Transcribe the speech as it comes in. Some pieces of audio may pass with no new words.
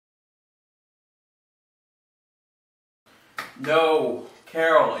No,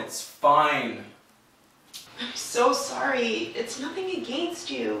 Carol, it's fine. I'm so sorry. It's nothing against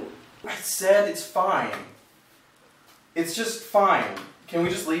you. I said it's fine. It's just fine. Can we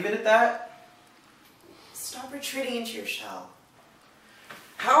just leave it at that? Stop retreating into your shell.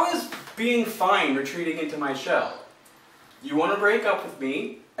 How is being fine retreating into my shell? You want to break up with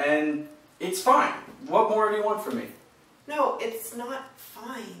me, and it's fine. What more do you want from me? No, it's not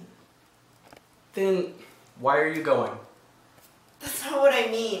fine. Then why are you going? That's not what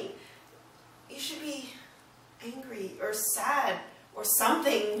I mean. You should be angry or sad or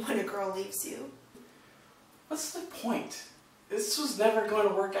something when a girl leaves you. What's the point? This was never going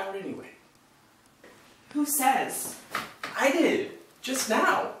to work out anyway. Who says? I did, just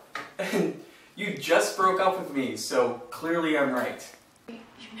now. And you just broke up with me, so clearly I'm right. You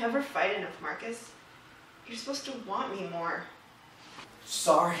never fight enough, Marcus. You're supposed to want me more.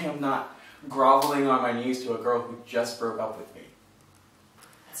 Sorry I'm not groveling on my knees to a girl who just broke up with me.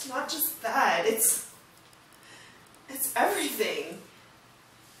 It's not just that, it's everything.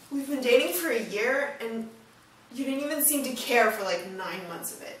 We've been dating for a year, and you didn't even seem to care for like 9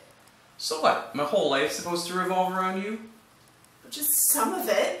 months of it. So what? My whole life's supposed to revolve around you? But just some of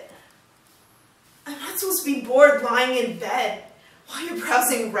it. I'm not supposed to be bored lying in bed while you're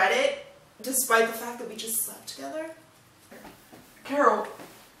browsing Reddit, despite the fact that we just slept together. Carol,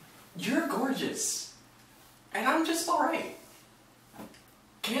 you're gorgeous. And I'm just alright.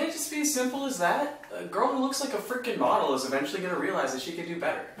 Can't it just be as simple as that? A girl who looks like a freaking model is eventually going to realize that she can do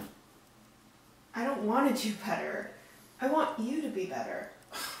better. I don't want to do better. I want you to be better.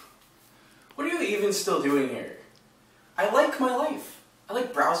 What are you even still doing here? I like my life. I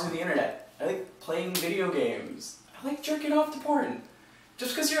like browsing the internet. I like playing video games. I like jerking off to porn.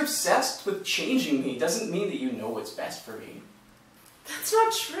 Just because you're obsessed with changing me doesn't mean that you know what's best for me. That's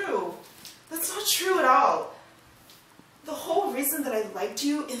not true. That's not true at all. The whole reason that I liked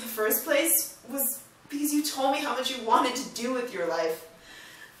you in the first place was because you told me how much you wanted to do with your life.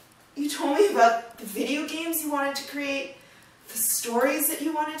 You told me about the video games you wanted to create, the stories that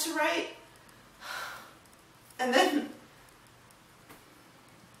you wanted to write, and then you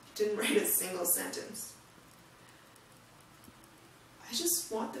didn't write a single sentence. I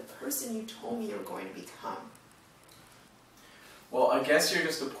just want the person you told me you were going to become. Well, I guess you're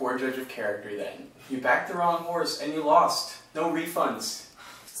just a poor judge of character then. You backed the wrong horse and you lost. No refunds.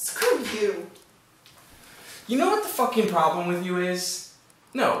 Screw you. You know what the fucking problem with you is?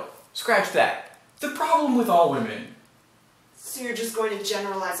 No, scratch that. The problem with all women. So you're just going to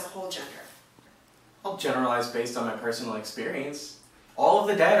generalize a whole gender? I'll generalize based on my personal experience. All of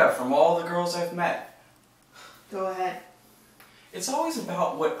the data from all the girls I've met. Go ahead. It's always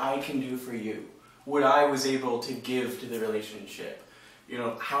about what I can do for you. What I was able to give to the relationship. You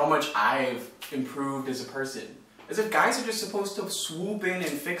know, how much I've improved as a person. As if guys are just supposed to swoop in and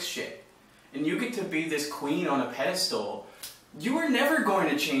fix shit. And you get to be this queen on a pedestal. You were never going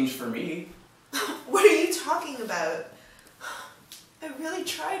to change for me. What are you talking about? I really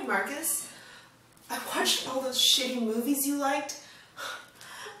tried, Marcus. I watched all those shitty movies you liked.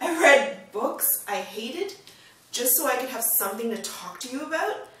 I read books I hated just so I could have something to talk to you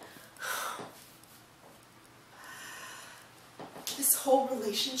about. This whole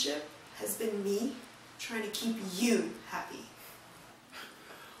relationship has been me trying to keep you happy.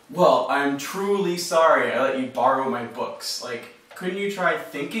 Well, I'm truly sorry I let you borrow my books. Like, couldn't you try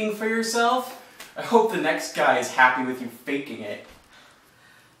thinking for yourself? I hope the next guy is happy with you faking it.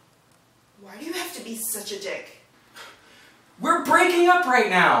 Why do you have to be such a dick? We're breaking up right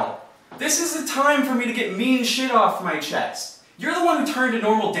now! This is the time for me to get mean shit off my chest. You're the one who turned a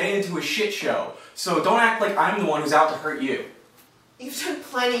normal day into a shit show, so don't act like I'm the one who's out to hurt you. You've done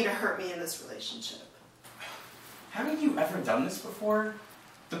plenty to hurt me in this relationship. Haven't you ever done this before?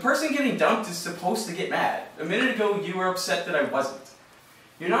 The person getting dumped is supposed to get mad. A minute ago, you were upset that I wasn't.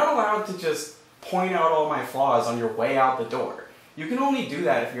 You're not allowed to just point out all my flaws on your way out the door. You can only do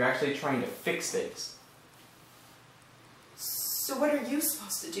that if you're actually trying to fix things. So what are you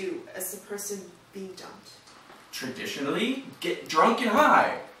supposed to do as the person being dumped? Traditionally, get drunk and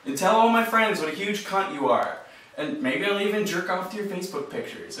high and tell all my friends what a huge cunt you are. And maybe I'll even jerk off to your Facebook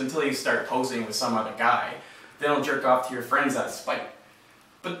pictures until you start posing with some other guy. Then I'll jerk off to your friends out of spite.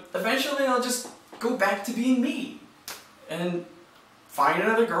 But eventually I'll just go back to being me. And find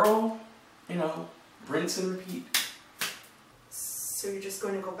another girl, you know, rinse and repeat. So you're just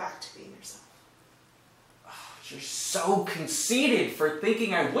going to go back to being yourself? Oh, you're so conceited for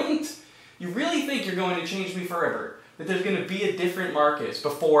thinking I wouldn't. You really think you're going to change me forever? That there's going to be a different Marcus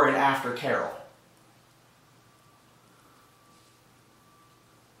before and after Carol?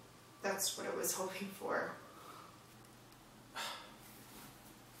 That's what I was hoping for.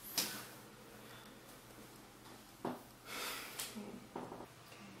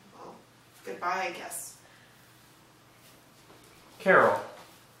 I guess. Carol.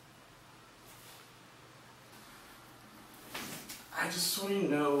 I just want you to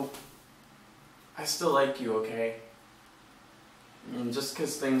know I still like you, okay? I mean, just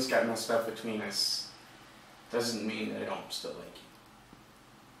because things got messed up between us doesn't mean that I don't still like you.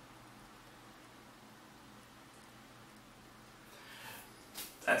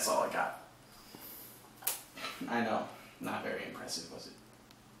 That's all I got. I know, not very impressive, was it?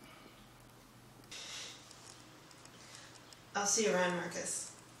 I'll see you around, Marcus.